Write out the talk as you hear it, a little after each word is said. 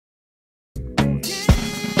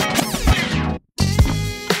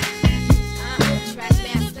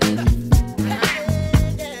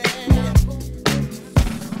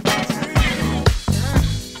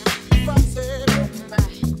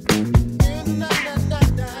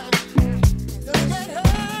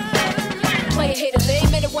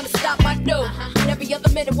every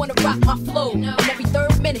other minute wanna rock my flow. And every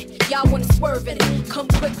third minute, y'all wanna swerve in it. Come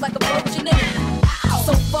quick like a virgin in it.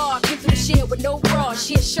 So far, came through the shed with no bra,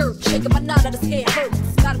 she a shirt, shaking my knot at his head hurts.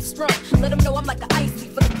 Got him strung, let him know I'm like an icy.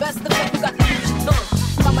 For the best of it, you got to use your tongue.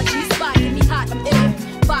 Find my G-spot, get me hot, I'm in.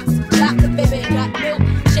 Foxy, chocolate, baby, got milk.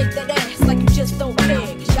 Shake that ass like you just don't care,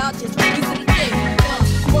 cause y'all just using the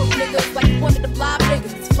game. Work niggas like one of the fly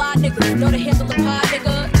niggas. Fly niggas, know to handle the pie,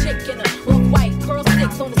 nigga. Chicken her, all white, pearl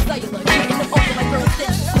sticks on the cellular. Getting them open like girl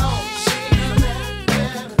stitches.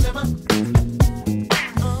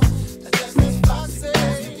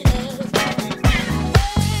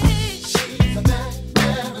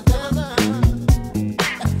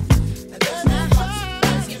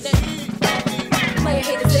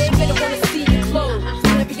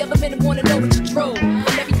 Wanna know what you drove,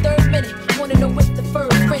 and every third minute wanna know if the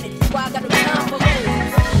first rented. Why I got no time for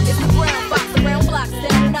hoes. It's the brown box around blocks,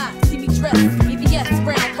 down not. See me dress, BBS,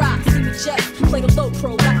 brown rock. See me chest, play the low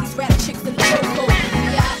pro. Got these rap chicks in the chokehold.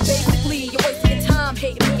 Yeah, basically you're wasting your time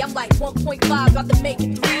hating me. I'm like 1.5, about to make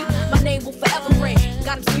it 3. My name will forever ring.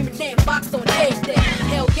 Got him screaming damn box on everything.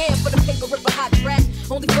 Hell yeah, for the paper ripper hot track.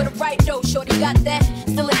 Only for the right note, shorty got that.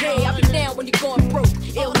 Still a hey, I'll be down when you're going broke.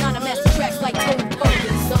 Ill 9 master tracks like going broke.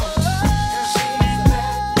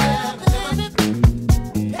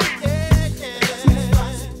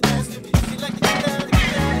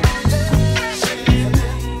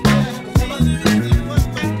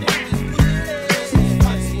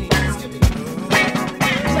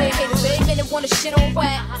 Wanna shit on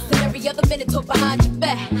wax, and every other minute talk behind your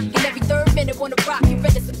back, and every third minute wanna rock your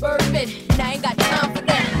red as a bourbon, and I ain't got time for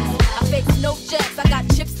that. I fake no jacks, I got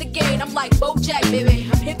chips to gain. I'm like Bojack, baby,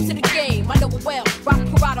 I'm hip to the game. I know it well. Rock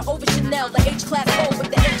Parada over Chanel, the H-class O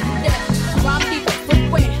with the H for death. Rhyme diva,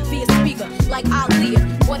 footwear, be a speaker like Ali,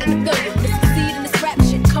 one in a million.